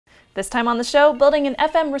This time on the show, building an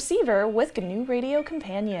FM receiver with GNURadio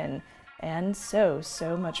Companion. And so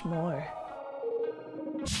much more.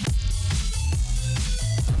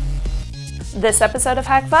 This episode of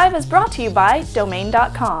Hak5 is brought to you by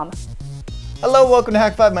Domain.com. Hello, welcome to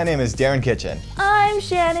Hak5. My name is Darren Kitchen. I'm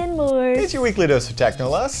Shannon Moore. It's your weekly dose of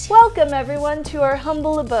Technolust. Welcome everyone to our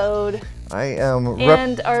humble abode. I am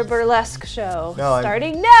and our burlesque show. No,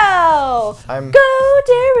 starting now. I'm Go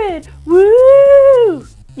Darren! Woo!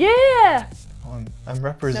 Yeah! I'm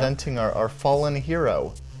representing our fallen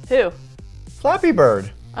hero. Who? Flappy Bird.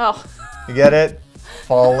 Oh. You get it?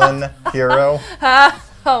 Fallen hero.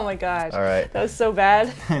 Oh my gosh. All right. That was so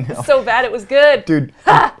bad. I know. So bad it was good. Dude,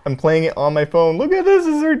 I'm playing it on my phone. Look at this.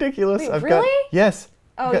 This is ridiculous. Wait, really? Yes.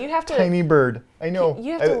 Oh, you have to. Tiny bird. I know.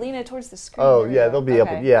 You have to lean it towards the screen. Oh, yeah, they'll be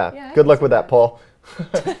okay. able. Yeah. I Good luck with that, Paul.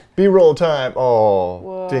 B-roll time. Oh,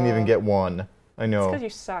 whoa. didn't even get one. I know. It's because you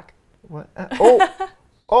suck. What? Oh.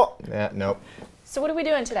 Oh. Yeah. Nope. So what are we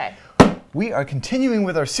doing today? We are continuing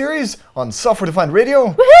with our series on software-defined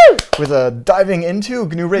radio. Woohoo! With diving into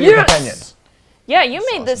GNURadio Companion. Yeah, you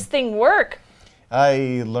made this thing work.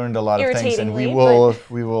 I learned a lot of things, and we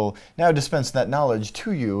will now dispense that knowledge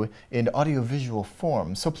to you in audiovisual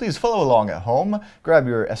form. So please follow along at home, grab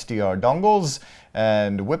your SDR dongles,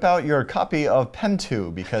 and whip out your copy of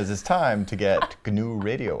Pentoo, because it's time to get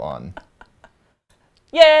GNURadio on.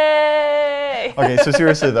 Yay! Okay, so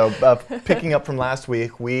seriously though, picking up from last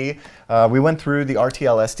week, we went through the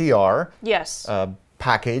RTL-SDR. Yes.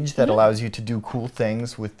 Package that allows you to do cool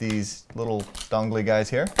things with these little dongly guys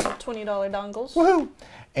here. $20 dongles. Woohoo!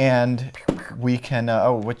 And we can,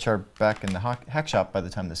 which are back in the hack shop by the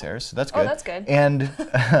time this airs, so that's good. Oh, that's good. And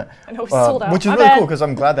I know we sold out. which is really cool because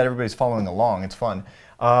I'm glad that everybody's following along. It's fun.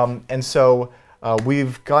 And so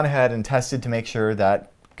we've gone ahead and tested to make sure that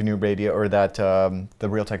GNURadio, or that the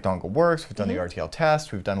Realtek dongle works. We've done the RTL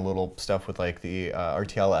test. We've done a little stuff with like the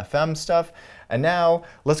RTL-FM stuff. And now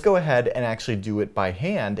let's go ahead and actually do it by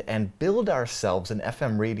hand and build ourselves an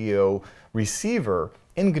FM radio receiver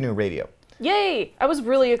in GNURadio. Yay! I was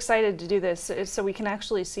really excited to do this so we can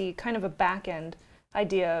actually see kind of a back-end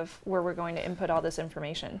idea of where we're going to input all this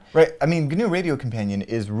information. Right. I mean, GNURadio Companion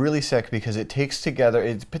is really sick because it takes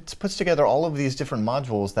together, puts together all of these different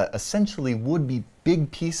modules that essentially would be big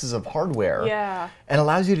pieces of hardware. Yeah. And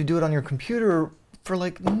allows you to do it on your computer for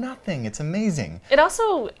like nothing. It's amazing. It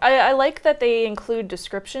also, I like that they include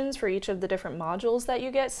descriptions for each of the different modules that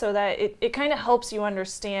you get, so that it kind of helps you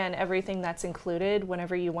understand everything that's included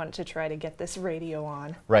whenever you want to try to get this radio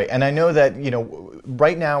on. Right, and I know that, you know,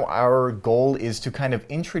 right now our goal is to kind of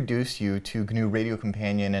introduce you to GNURadio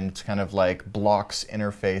Companion and its kind of like blocks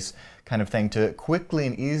interface kind of thing to quickly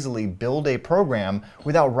and easily build a program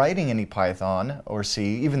without writing any Python or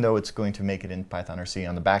C, even though it's going to make it in Python or C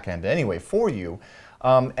on the back end anyway for you.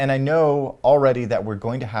 And I know already that we're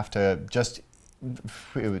going to have to just,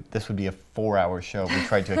 this would be a 4-hour show. We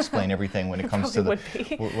tried to explain everything when it comes to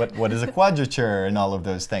what is a quadrature and all of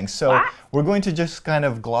those things. So we're going to just kind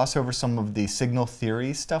of gloss over some of the signal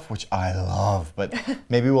theory stuff, which I love, but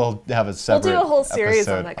maybe we'll have a separate we'll do a whole series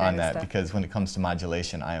episode on that kind of stuff. Because when it comes to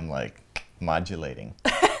modulation, I am like modulating.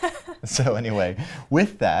 So anyway,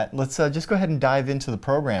 with that, let's just go ahead and dive into the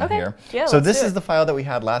program here. Yeah, so this is the file that we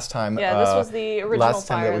had last time. Yeah, this was the original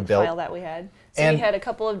file that we had. So and we had a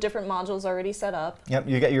couple of different modules already set up. Yep,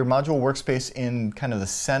 you get your module workspace in kind of the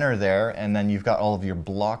center there, and then you've got all of your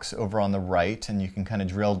blocks over on the right, and you can kind of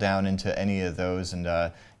drill down into any of those and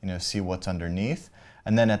you know, see what's underneath.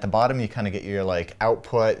 And then at the bottom, you kind of get your like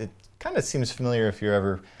output. It kind of seems familiar if you're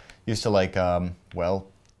ever used to like, well,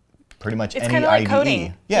 pretty much it's any kind of like IDE.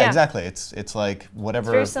 coding. Yeah, exactly. It's like whatever.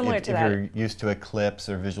 It's very similar to that. If you're used to Eclipse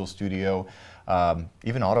or Visual Studio,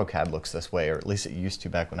 even AutoCAD looks this way, or at least it used to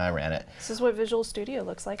back when I ran it. This is what Visual Studio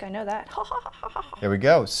looks like. I know that. There we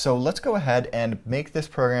go. So let's go ahead and make this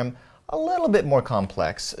program a little bit more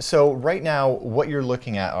complex. So right now, what you're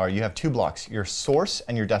looking at are you have two blocks: your source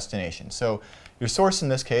and your destination. So your source in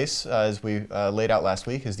this case, as we laid out last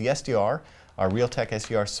week, is the SDR. Our Realtek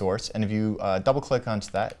SDR source, and if you double click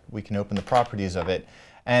onto that, we can open the properties of it.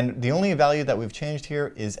 And the only value that we've changed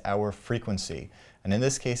here is our frequency. And in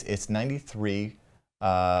this case, it's 93.6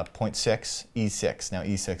 E6. Now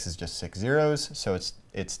E6 is just 6 zeros, so it's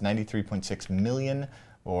 93.6 million,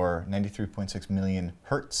 or 93.6 million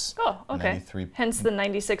hertz. Oh, okay. Hence the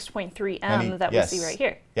 96.3 M that we see right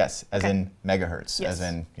here. Yes, as in megahertz, as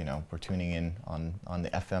in, you know, we're tuning in on the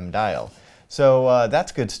FM dial. So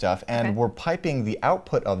that's good stuff, and we're piping the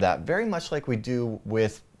output of that very much like we do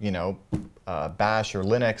with, you know, Bash or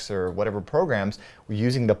Linux or whatever programs. We're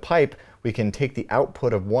using the pipe. We can take the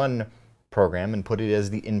output of one program and put it as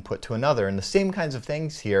the input to another. And the same kinds of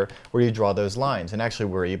things here where you draw those lines. And actually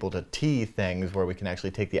we're able to T things where we can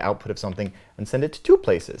actually take the output of something and send it to two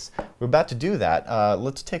places. We're about to do that.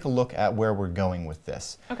 Let's take a look at where we're going with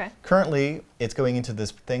this. Okay. Currently, it's going into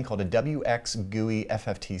this thing called a WX GUI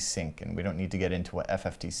FFT sync. And we don't need to get into what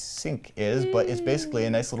FFT sync is, but it's basically a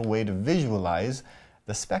nice little way to visualize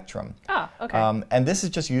the spectrum. Ah, okay. And this is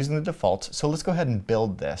just using the defaults. So let's go ahead and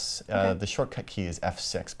build this. Okay. The shortcut key is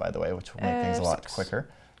F6, by the way, which will make things a lot quicker.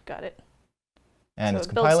 Got it. And so it's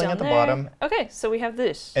compiling at the bottom. Okay, so we have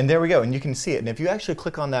this. And there we go, and you can see it. And if you actually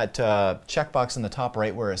click on that checkbox in the top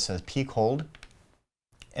right where it says peak hold,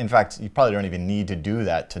 in fact, you probably don't even need to do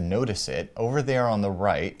that to notice it. Over there on the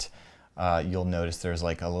right, you'll notice there's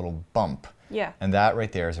like a little bump. Yeah. And that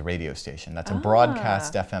right there is a radio station. That's a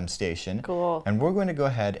broadcast FM station. Cool. And we're going to go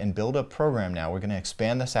ahead and build a program now. We're going to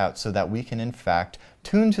expand this out so that we can, in fact,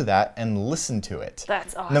 tune to that and listen to it.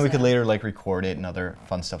 That's awesome. And then we could later like record it and other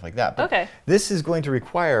fun stuff like that. But okay. This is going to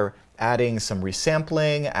require adding some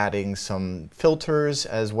resampling, adding some filters,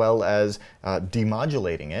 as well as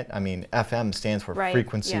demodulating it. I mean, FM stands for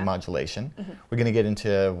frequency modulation. Mm-hmm. We're going to get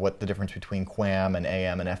into what the difference between QAM and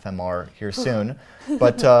AM and FM are here soon.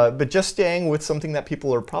 But just staying with something that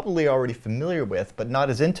people are probably already familiar with, but not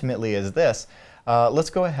as intimately as this, let's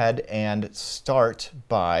go ahead and start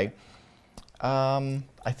by,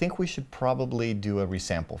 I think we should probably do a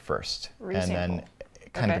resample first. And then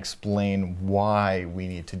kind of explain why we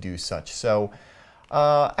need to do such. So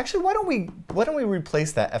actually, why don't we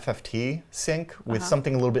replace that FFT sync with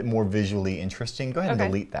something a little bit more visually interesting? Go ahead and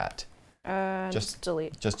delete that. Just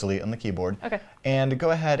delete. Just delete on the keyboard. Okay. And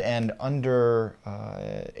go ahead and under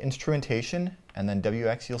instrumentation and then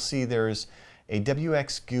WX, you'll see there's a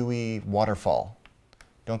WX GUI waterfall.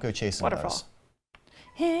 Don't go chasing those.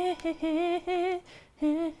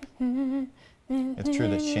 It's true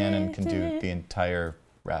that Shannon can do the entire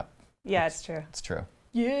rap. Yeah, it's true. It's true.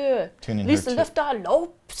 Yeah. Tune in Lisa left our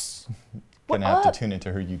lopes. Gonna have to tune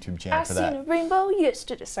into her YouTube channel for that. I seen a rainbow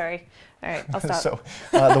yesterday. Sorry. All right, I'll stop. So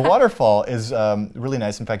the waterfall is really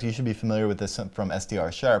nice. In fact, you should be familiar with this from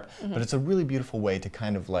SDR Sharp. But it's a really beautiful way to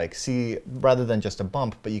kind of like see, rather than just a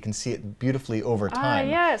bump, but you can see it beautifully over time. Ah,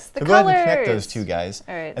 yes, the so colors. go ahead and connect those two guys.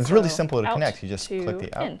 All right, and it's really simple to connect. You just click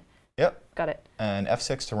the out. In. Yep. Got it. And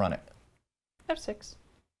F6 to run it. F6.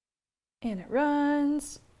 And it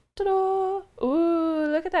runs. Ta-da!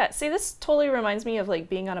 Ooh, look at that. See, this totally reminds me of like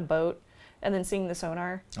being on a boat and then seeing the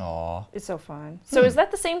sonar. Aww. It's so fun. So is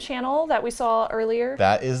that the same channel that we saw earlier?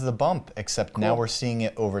 That is the bump, except now we're seeing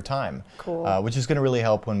it over time. Cool. Which is going to really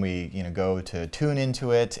help when we go to tune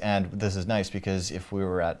into it. And this is nice because if we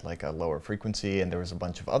were at like a lower frequency and there was a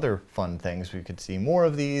bunch of other fun things, we could see more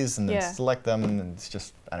of these and then select them. And it's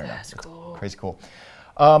just, I don't know, it's cool. Crazy cool.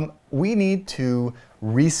 We need to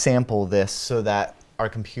resample this so that our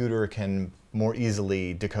computer can more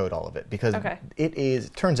easily decode all of it because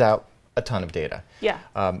it turns out, a ton of data. Yeah.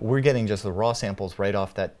 We're getting just the raw samples right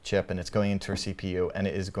off that chip, and it's going into our CPU, and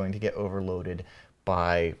it is going to get overloaded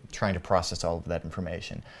by trying to process all of that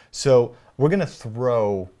information. So we're going to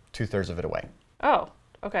throw 2/3 of it away. Oh,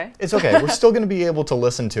 okay. It's okay. We're still going to be able to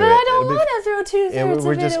listen to it. But I don't want to throw 2/3 of it away.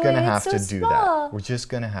 We're just going to have to do that. We're just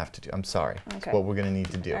going to have to do. I'm sorry. Okay. That's what we're going to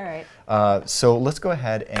need to do. All right. So let's go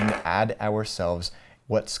ahead and add ourselves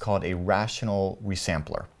what's called a rational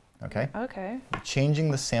resampler. Okay? Okay.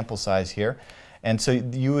 Changing the sample size here. And so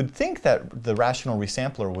you would think that the rational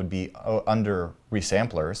resampler would be under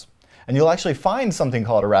resamplers. And you'll actually find something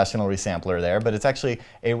called a rational resampler there, but it's actually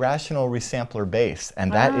a rational resampler base.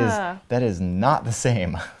 And that is not the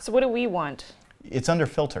same. So what do we want? It's under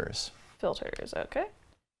filters. Filters, okay.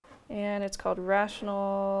 And it's called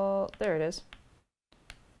rational, there it is.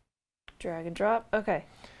 Drag and drop, okay.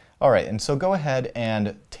 All right, and so go ahead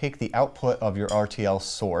and take the output of your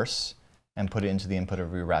RTL-Source and put it into the input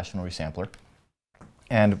of your rational resampler.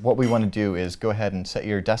 And what we want to do is go ahead and set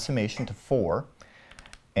your decimation to 4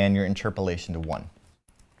 and your interpolation to 1.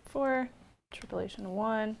 4, interpolation to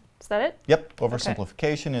 1. Is that it? Yep,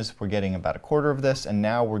 oversimplification is we're getting about 1/4 of this, and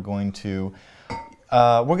now we're going to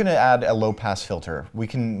add a low-pass filter.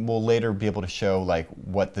 We'll later be able to show like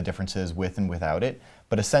what the difference is with and without it.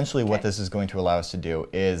 But essentially what this is going to allow us to do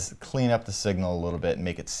is clean up the signal a little bit and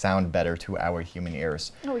make it sound better to our human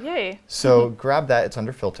ears. Oh, yay. So grab that. It's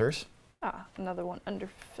under filters. Ah, another one under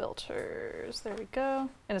filters. There we go.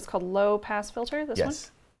 And it's called low pass filter, this one?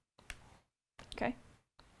 Yes. Okay.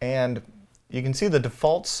 And you can see the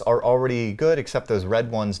defaults are already good, except those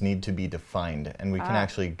red ones need to be defined. And we can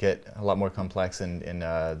actually get a lot more complex in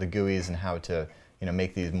the GUIs and how to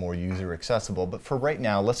make these more user accessible. But for right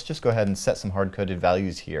now, let's just go ahead and set some hard-coded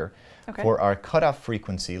values here. Okay. For our cutoff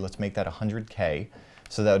frequency, let's make that 100K.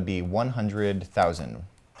 So that would be 100,000.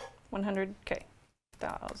 100K.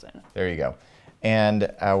 1,000. There you go.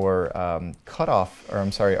 And our cutoff, or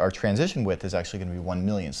I'm sorry, our transition width is actually going to be 1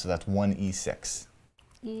 million. So that's 1E6.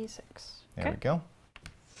 E6. There we go.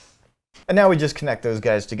 And now we just connect those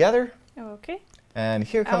guys together. Okay. And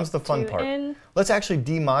here comes the fun part. Let's actually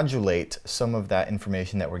demodulate some of that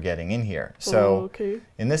information that we're getting in here. So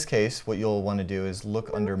in this case, what you'll want to do is look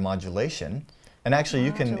under modulation. And actually,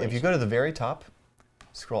 you can, if you go to the very top,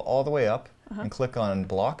 scroll all the way up, and click on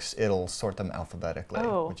blocks, it'll sort them alphabetically,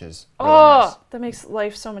 which is really nice. That makes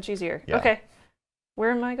life so much easier. Yeah. Okay.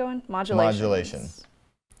 Where am I going? Modulation.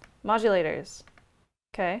 Modulators.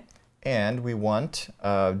 Okay. And we want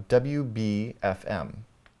WBFM.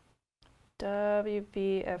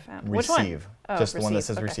 WBFM. Receive. Which one? Oh, just the one that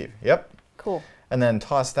says okay. receive. Yep. Cool. And then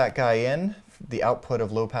toss that guy in, the output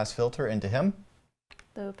of low-pass filter into him.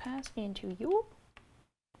 Low pass into you.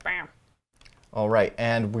 Bam. All right,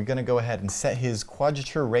 and we're going to go ahead and set his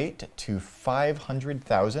quadrature rate to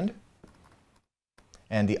 500,000.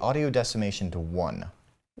 And the audio decimation to 1.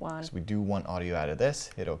 1. So we do want audio out of this.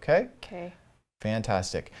 Hit OK. Okay.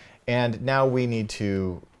 Fantastic. And now we need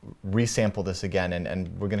to resample this again, and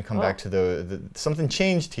we're going to come back to something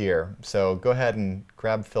changed here. So go ahead and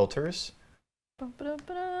grab filters.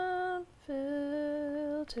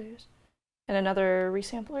 Filters. And another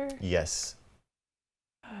resampler? Yes.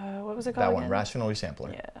 What was it called That one, again? rational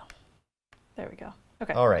resampler. Yeah. There we go.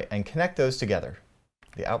 Okay. All right, and connect those together.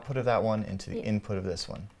 The output of that one into the input of this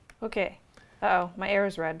one. Okay. Uh-oh, my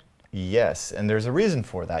arrow's red. Yes, and there's a reason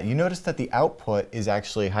for that. You notice that the output is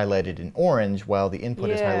actually highlighted in orange while the input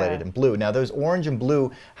is highlighted in blue. Now those orange and blue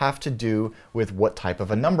have to do with what type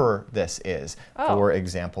of a number this is. For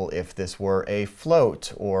example, if this were a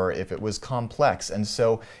float or if it was complex. And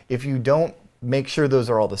so if you don't make sure those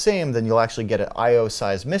are all the same, then you'll actually get an I/O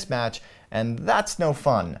size mismatch, and that's no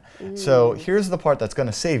fun. So here's the part that's going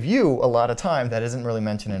to save you a lot of time that isn't really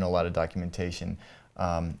mentioned in a lot of documentation.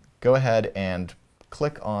 Go ahead and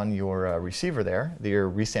click on your receiver there, your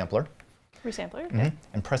resampler. Resampler, okay.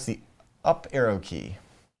 And press the up arrow key.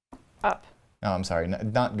 Up. No, I'm sorry,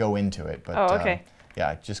 not go into it, but okay.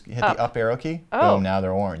 Yeah, just hit the up arrow key. Oh. Boom, now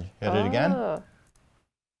they're orange. Hit it again.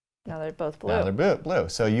 Now they're both blue. Now they're blue.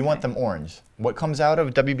 So you want them orange. What comes out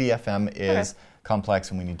of WBFM is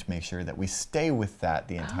complex, and we need to make sure that we stay with that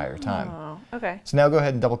the entire time. Okay. So now go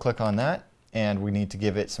ahead and double click on that, and we need to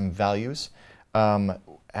give it some values.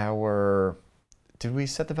 Did we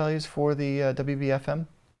set the values for the WBFM?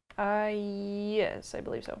 Yes, I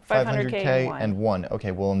believe so. 500K and 1.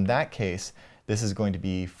 Okay, well in that case, this is going to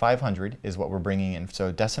be 500 is what we're bringing in.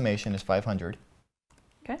 So decimation is 500.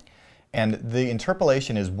 Okay. And the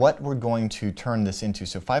interpolation is what we're going to turn this into.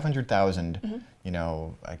 So 500,000,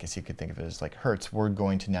 I guess you could think of it as like hertz. We're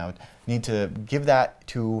going to now need to give that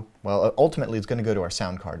to, well, ultimately it's going to go to our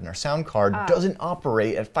sound card. And our sound card doesn't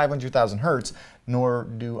operate at 500,000 hertz, nor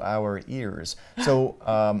do our ears. So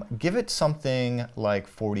give it something like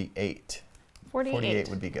 48. 48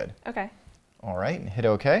 would be good. Okay. All right, and hit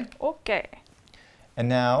OK. Okay. And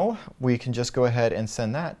now we can just go ahead and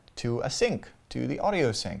send that to a sync, to the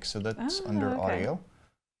audio sync. So that's under audio.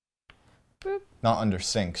 Boop. Not under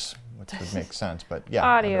syncs, which would make sense, but yeah,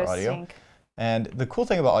 audio under audio. sync. And the cool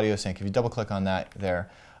thing about audio sync, if you double click on that there,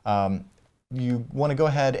 you want to go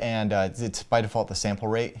ahead and it's by default the sample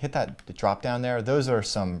rate. Hit that drop down there. Those are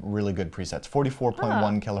some really good presets.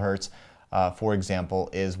 44.1 kilohertz, for example,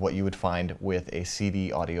 is what you would find with a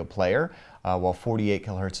CD audio player, while 48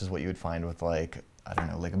 kilohertz is what you would find with like, I don't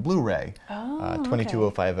know, like a Blu-ray.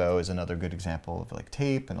 22050 is another good example of like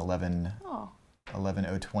tape, and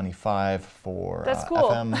 11025 for That's cool.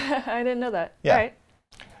 FM. I didn't know that. Yeah. All right.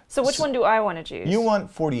 So which one do I want to choose? You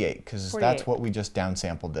want 48, because that's what we just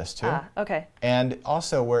downsampled this to. Okay. And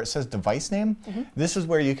also where it says device name, this is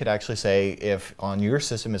where you could actually say if on your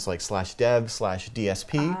system it's like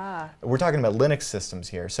 /dev/DSP. We're talking about Linux systems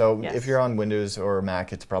here. So if you're on Windows or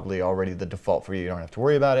Mac, it's probably already the default for you. You don't have to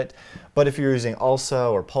worry about it. But if you're using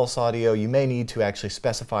ALSA or Pulse Audio, you may need to actually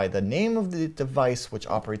specify the name of the device which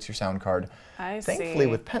operates your sound card. Thankfully,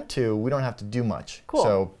 with Pentoo, we don't have to do much. Cool.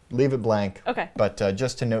 So leave it blank. Okay. But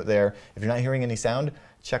just to note there, if you're not hearing any sound,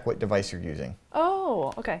 check what device you're using.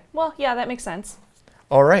 Oh, okay. Well, yeah, that makes sense.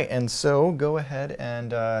 All right, and so go ahead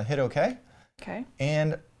and hit OK. Okay.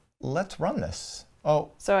 And let's run this.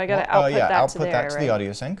 Oh. So I got to output that output to there, that to right? the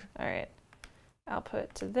audio sync. All right.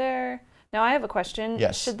 Output to there. Now I have a question.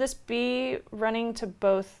 Yes. Should this be running to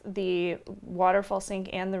both the waterfall sync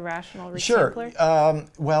and the rational Sure. resampler?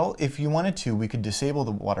 Well, if you wanted to, we could disable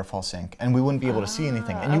the waterfall sync, and we wouldn't be able to see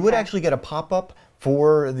anything. And you would actually get a pop-up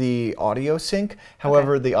for the audio sync.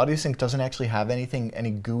 However, the audio sync doesn't actually have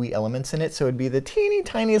any GUI elements in it, so it'd be the teeny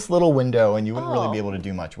tiniest little window, and you wouldn't really be able to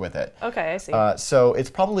do much with it. Okay, I see. So it's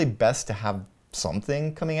probably best to have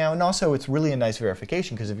something coming out, and also it's really a nice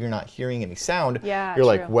verification, because if you're not hearing any sound, you're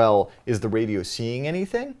like, well, is the radio seeing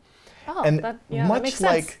anything? Oh, and that much makes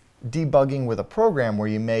like sense. debugging with a program where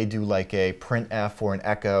you may do like a printf or an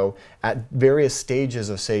echo at various stages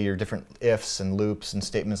of, say, your different ifs and loops and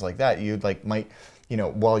statements like that, you'd like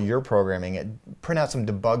while you're programming it, print out some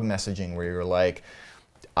debug messaging where you're like,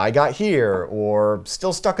 I got here, or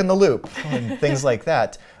still stuck in the loop, and things like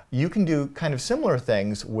that. You can do kind of similar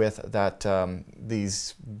things with that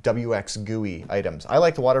these WX GUI items. I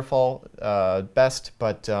like the waterfall best,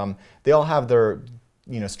 but they all have their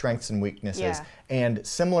strengths and weaknesses. Yeah. And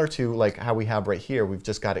similar to like how we have right here, we've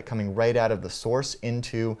just got it coming right out of the source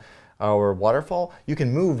into our waterfall. You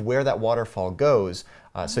can move where that waterfall goes.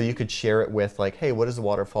 So you could share it with like, hey, what does the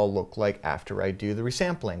waterfall look like after I do the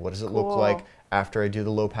resampling? What does it look like after I do the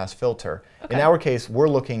low-pass filter? In our case, we're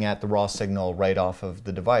looking at the raw signal right off of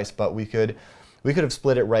the device, but we could have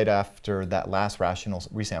split it right after that last rational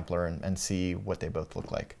resampler and see what they both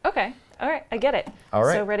look like. Okay, all right, I get it. All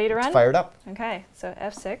right, so ready to run? It's fired up. Okay, so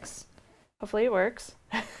F6. Hopefully it works.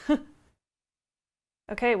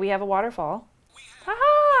 Okay, we have a waterfall.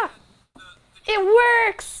 Haha! It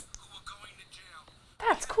works!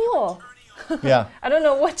 That's cool. Yeah. I don't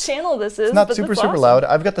know what channel this is. It's not but super, that's super awesome. loud.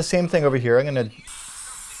 I've got the same thing over here. I'm going to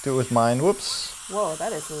do it with mine. Whoops. Whoa,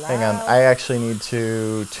 that is loud. Hang on. I actually need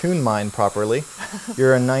to tune mine properly.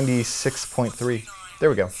 You're a 96.3. There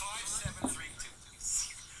we go.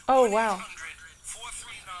 Oh, wow.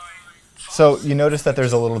 So you notice that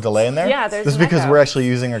there's a little delay in there? Yeah, there's This is an because echo. we're actually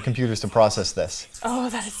using our computers to process this. Oh,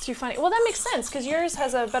 that is too funny. Well, that makes sense, because yours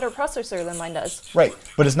has a better processor than mine does. Right,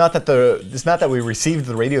 but it's not that we received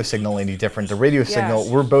the radio signal any different. The radio signal,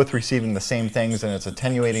 we're both receiving the same things, and it's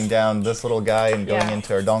attenuating down this little guy and going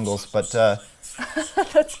into our dongles. But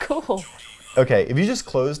That's cool. okay, if you just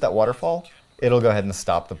close that waterfall, it'll go ahead and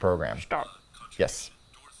stop the program. Stop. Yes.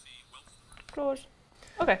 Close.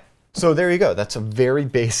 Okay. So there you go. That's a very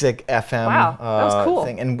basic FM Wow, that was cool.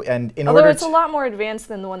 thing. And in Although order it's a lot more advanced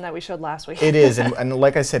than the one that we showed last week. It is, and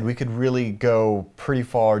like I said, we could really go pretty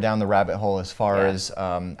far down the rabbit hole as far as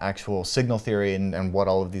actual signal theory and what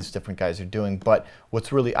all of these different guys are doing. But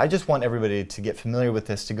what's really, I just want everybody to get familiar with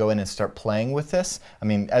this, to go in and start playing with this. I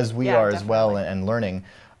mean, as we are as well, and learning.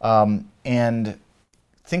 And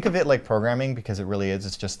think of it like programming, because it really is.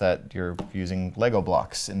 It's just that you're using Lego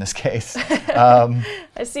blocks in this case.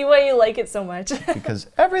 I see why you like it so much. Because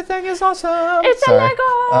everything is awesome. It's a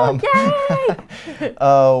Lego! Yay!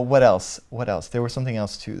 What else? What else? There was something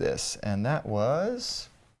else to this, and that was,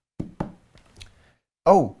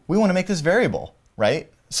 oh, we want to make this variable, right?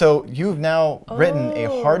 So you've now written a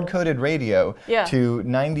hard-coded radio to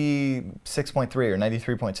 96.3 or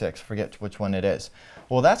 93.6. Forget which one it is.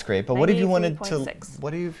 Well, that's great. But what if you wanted to?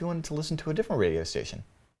 What if you wanted to listen to a different radio station?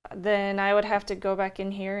 Then I would have to go back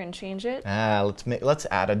in here and change it. Let's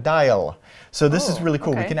add a dial. So this is really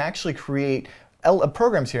cool. We can actually create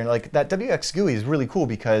programs here, and like that WX GUI is really cool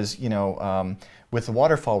because with the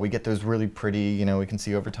waterfall we get those really pretty. We can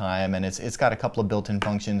see over time, and it's got a couple of built-in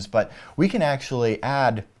functions. But we can actually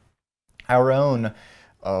add our own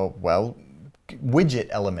widget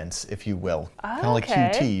elements, if you will, kind of like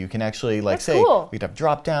Qt. You can actually like say we'd have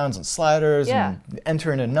drop downs and sliders and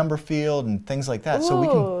enter in a number field and things like that. So we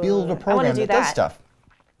can build a program that does stuff.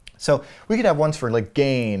 So we could have ones for like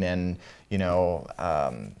gain and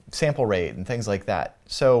sample rate and things like that.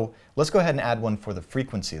 So let's go ahead and add one for the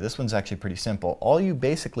frequency. This one's actually pretty simple. All you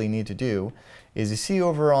basically need to do is, you see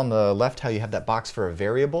over on the left how you have that box for a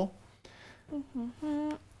variable?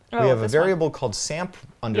 We have a variable called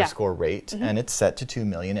samp_rate, and it's set to 2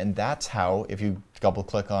 million, and that's how, if you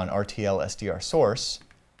double-click on RTL-SDR source,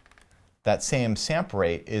 that same samp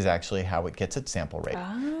rate is actually how it gets its sample rate.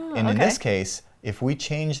 And in this case, if we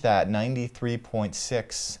change that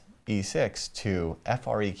 93.6 E6 to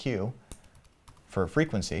FREQ for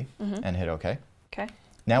frequency and hit OK,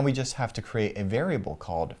 now we just have to create a variable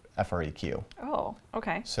called FREQ. Oh,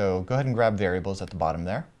 okay. So go ahead and grab variables at the bottom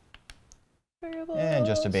there. And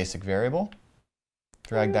just a basic variable.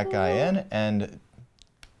 Drag that guy in, and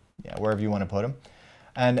wherever you want to put him.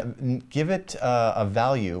 And give it a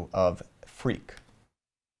value of freak.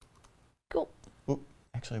 Cool. Oop,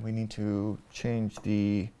 actually, we need to change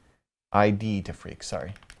the ID to freak,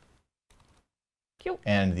 sorry. Cool.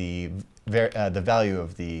 And the the value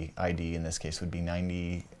of the ID in this case would be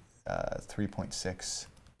 93.6.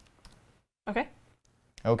 Okay.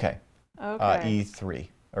 Okay. Okay. E3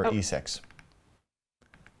 or E6.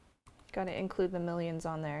 Got to include the millions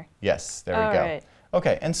on there. Yes, there we go. Right.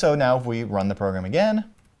 Okay, and so now if we run the program again.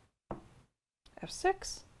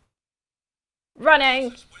 F6.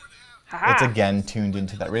 Running. Ha-ha. It's again tuned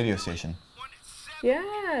into that radio station.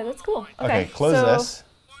 Yeah, that's cool. Okay, close this.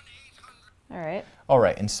 All right. All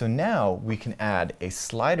right, and so now we can add a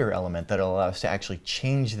slider element that will allow us to actually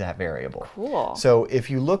change that variable. Cool. So if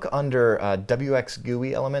you look under WX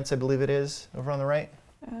GUI elements, I believe it is, over on the right.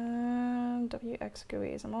 WX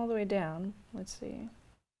GUIs. I'm all the way down. Let's see.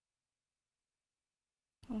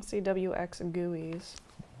 I don't see WX GUIs.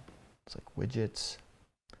 It's like widgets.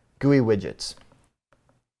 GUI widgets.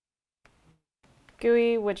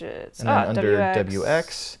 GUI widgets. And then under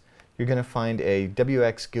WX, you're going to find a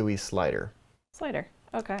WX GUI slider. Slider.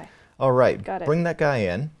 Okay. All right. Got it. Bring that guy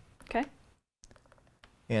in. Okay.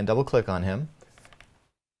 And double click on him.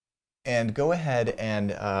 And go ahead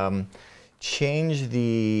and change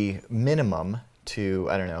the minimum to,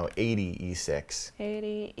 I don't know, 80 E6.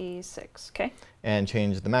 80 E6. Okay. And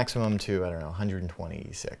change the maximum to, I don't know, 120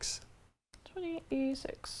 E6. 20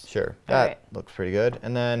 E6. Sure. That looks pretty good.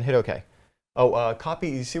 And then hit OK. Oh, copy.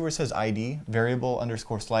 You see where it says ID, variable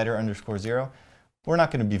underscore slider underscore 0? We're not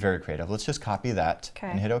going to be very creative. Let's just copy that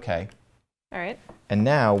and hit OK. All right. And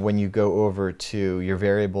now when you go over to your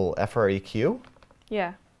variable FREQ,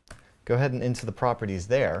 go ahead and into the properties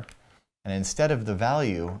there. And instead of the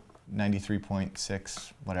value,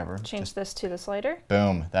 93.6, whatever. Change this to the slider.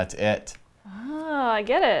 Boom. That's it. Oh, I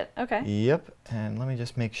get it. Okay. Yep. And let me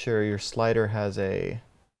just make sure your slider has a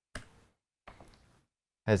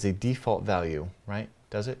default value, right?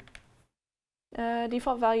 Does it?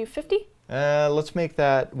 Default value 50? Let's make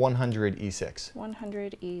that 100 E6.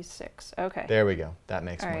 100 E6. Okay. There we go. That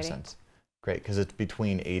makes more sense. Great, because it's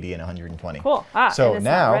between 80 and 120. Cool. So and it's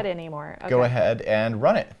now, not red anymore. Okay. Go ahead and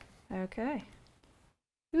run it. Okay.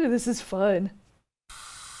 Ooh, this is fun.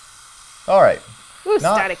 All right. Ooh,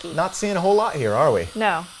 staticky. Not seeing a whole lot here, are we?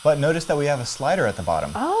 No. But notice that we have a slider at the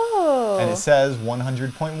bottom. Oh. And it says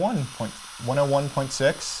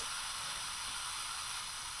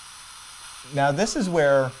 100.1.101.6. Now this is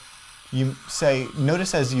where you say,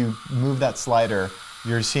 notice as you move that slider,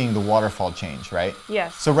 you're seeing the waterfall change, right?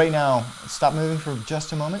 Yes. So right now, stop moving for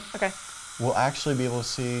just a moment. Okay. We'll actually be able to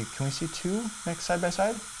see, can we see two next side by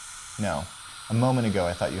side? No. A moment ago,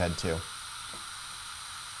 I thought you had two.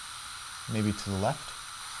 Maybe to the left?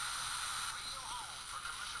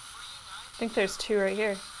 I think there's two right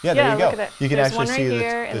here. Yeah, there you go. Look at that. You can there's actually one right see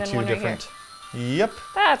here, the two different. Yep.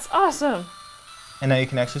 That's awesome. And now you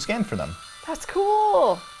can actually scan for them. That's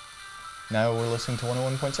cool. Now we're listening to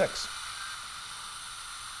 101.6.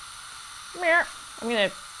 I'm going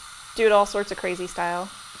to do it all sorts of crazy style.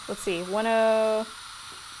 Let's see.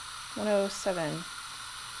 107.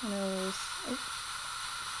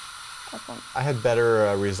 I had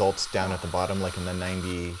better results down at the bottom, like in the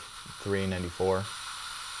 93, 94.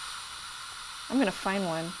 I'm going to find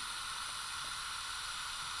one.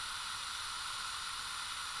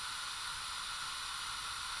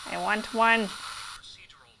 I want one.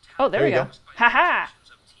 Oh, there we go. Haha.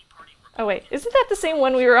 Oh, wait. Isn't that the same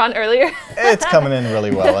one we were on earlier? It's coming in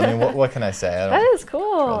really well. I mean, what can I say? I don't that is cool.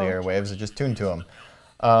 control the airwaves. I just tuned to them.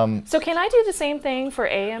 So can I do the same thing for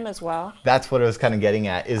AM as well? That's what I was kind of getting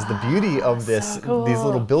at, is the beauty of this, so cool. these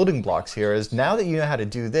little building blocks here is now that you know how to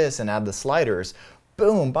do this and add the sliders,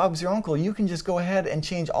 boom, Bob's your uncle. You can just go ahead and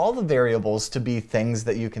change all the variables to be things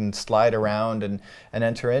that you can slide around and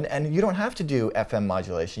enter in. And you don't have to do FM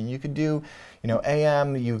modulation. You could do, you know,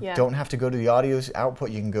 AM. You don't have to go to the audio output.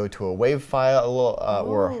 You can go to a WAV file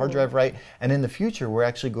or a hard drive, right? And in the future, we're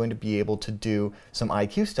actually going to be able to do some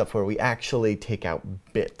IQ stuff where we actually take out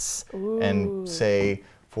bits and say,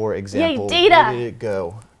 for example, where did it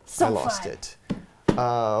go? So I lost it.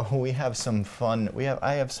 We have some fun.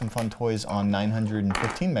 I have some fun toys on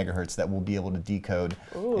 915 megahertz that we'll be able to decode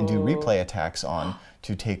and do replay attacks on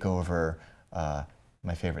to take over.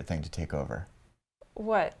 My favorite thing to take over.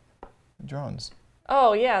 What? Drones.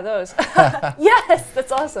 Oh yeah, those. Yes,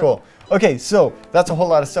 that's awesome. Cool. Okay, so that's a whole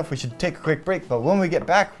lot of stuff. We should take a quick break, but when we get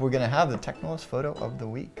back, we're gonna have the Technolist photo of the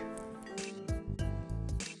week.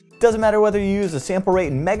 doesn't matter whether you use a sample rate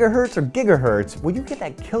in megahertz or gigahertz. When you get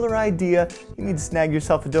that killer idea, you need to snag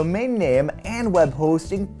yourself a domain name and web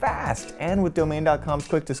hosting fast. And with Domain.com's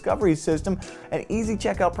quick discovery system and easy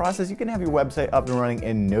checkout process, you can have your website up and running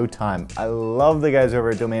in no time. I love the guys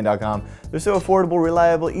over at Domain.com. They're so affordable,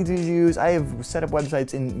 reliable, easy to use. I have set up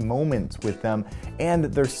websites in moments with them, and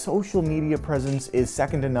their social media presence is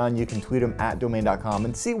second to none. You can tweet them at Domain.com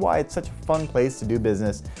and see why it's such a fun place to do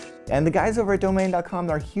business. And the guys over at Domain.com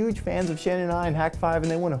are huge fans of Shannon and I and Hak5, and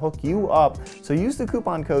they want to hook you up. So use the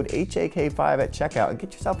coupon code HAK5 at checkout and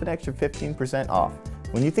get yourself an extra 15% off.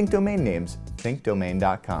 When you think domain names, think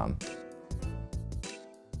Domain.com.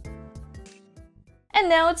 And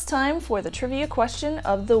now it's time for the trivia question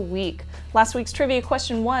of the week. Last week's trivia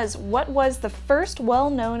question was, what was the first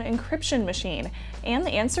well-known encryption machine? And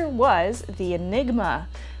the answer was the Enigma.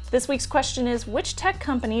 This week's question is, which tech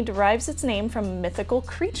company derives its name from a mythical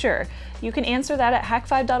creature? You can answer that at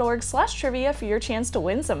hak5.org/trivia for your chance to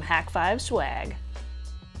win some Hak5 swag.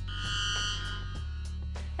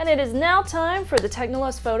 And it is now time for the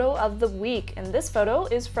Technolust photo of the week, and this photo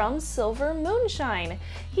is from Silver Moonshine.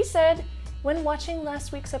 He said, when watching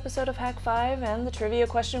last week's episode of Hak5 and the trivia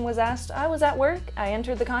question was asked, I was at work, I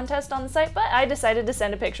entered the contest on the site, but I decided to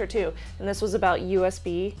send a picture too. And this was about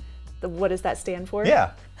USB. What does that stand for?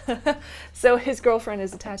 Yeah. So his girlfriend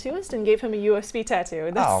is a tattooist and gave him a USB tattoo.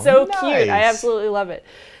 That's so nice. cute. I absolutely love it.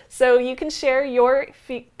 So you can share your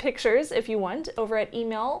pictures if you want over at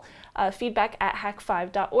email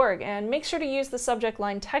feedback@hak5.org, and make sure to use the subject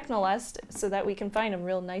line Technolust so that we can find them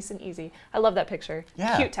real nice and easy. I love that picture.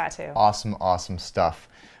 Yeah. Cute tattoo. Awesome, awesome stuff.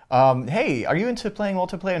 Hey, are you into playing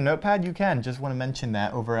multiplayer in Notepad? You can. Just want to mention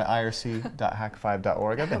that over at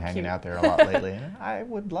irc.hak5.org. I've been hanging out there a lot lately, and I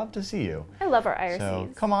would love to see you. I love our IRCs. So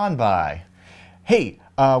come on by. Hey,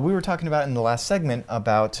 we were talking about in the last segment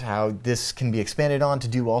about how this can be expanded on to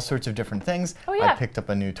do all sorts of different things. Oh, yeah. I picked up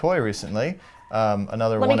a new toy recently.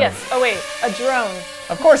 Another Let one me guess. Oh wait, a drone.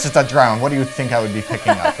 Of course it's a drone. What do you think I would be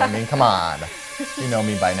picking up? I mean, come on. You know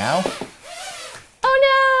me by now.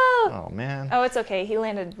 Oh no! Oh man. Oh, it's okay. He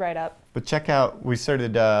landed right up. But check out, we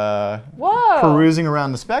started Whoa! perusing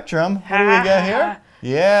around the spectrum. What do we get here?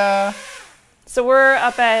 Yeah. So we're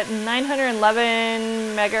up at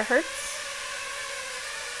 911 megahertz.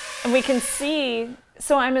 And we can see,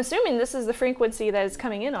 so I'm assuming this is the frequency that it's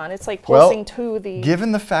coming in on. It's like pulsing to the...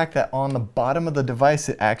 Given the fact that on the bottom of the device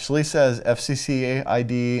it actually says FCC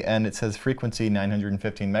ID and it says frequency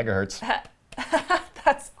 915 megahertz.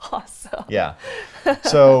 That's awesome. Yeah.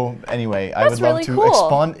 So anyway, I would love really to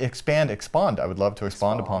cool. expand. I would love to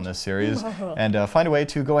expand upon this series and find a way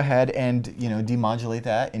to go ahead and demodulate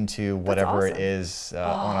that into whatever it is,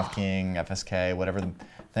 on-off keying, FSK, whatever the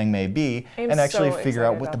thing may be, and actually figure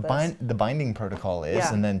out what the binding protocol is,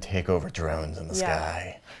 and then take over drones in the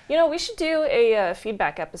sky. You know, we should do a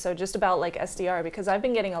feedback episode just about like SDR, because I've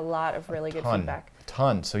been getting a lot of really good feedback.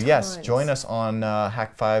 So yes, join us on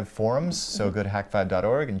Hak5 forums. So go to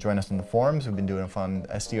hak5.org and join us on the forums. We've been doing fun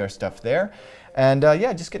SDR stuff there. And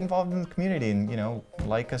yeah, just get involved in the community and,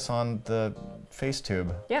 like us on the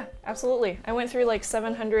FaceTube. Yeah, absolutely. I went through like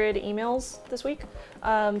 700 emails this week.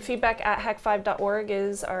 Feedback@hak5.org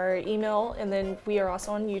is our email, and then we are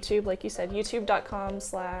also on YouTube, like you said,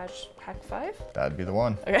 youtube.com/hak5. That'd be the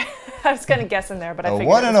one. Okay, I was kind of guessing there, but I figured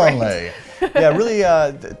one and right. only. Yeah, really,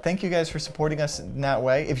 thank you guys for supporting us in that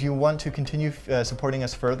way. If you want to continue supporting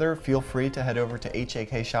us further, feel free to head over to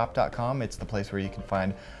hakshop.com. It's the place where you can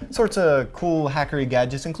find sorts of cool hackery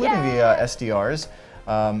gadgets, including the SDRs.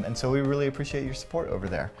 And so we really appreciate your support over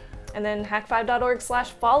there. And then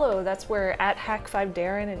hak5.org/follow. That's where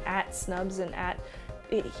 @Hak5Darren and @Snubs and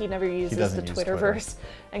he never uses the Twitterverse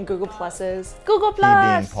and Google Pluses. Google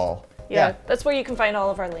Plus! He being Paul. Yeah, that's where you can find all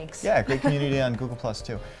of our links. Yeah, great community on Google Plus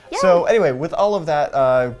too. Yeah. So anyway, with all of that,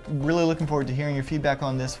 really looking forward to hearing your feedback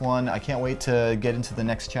on this one. I can't wait to get into the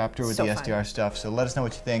next chapter with the SDR stuff, so let us know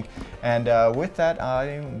what you think. And with that,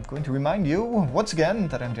 I'm going to remind you once again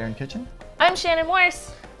that I'm Darren Kitchen. I'm Shannon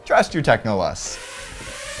Morse. Trust your Technolust.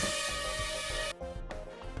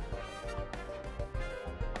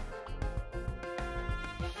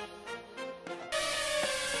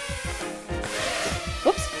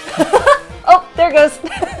 Whoops. Oh, there it goes.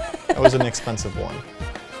 That was an expensive one.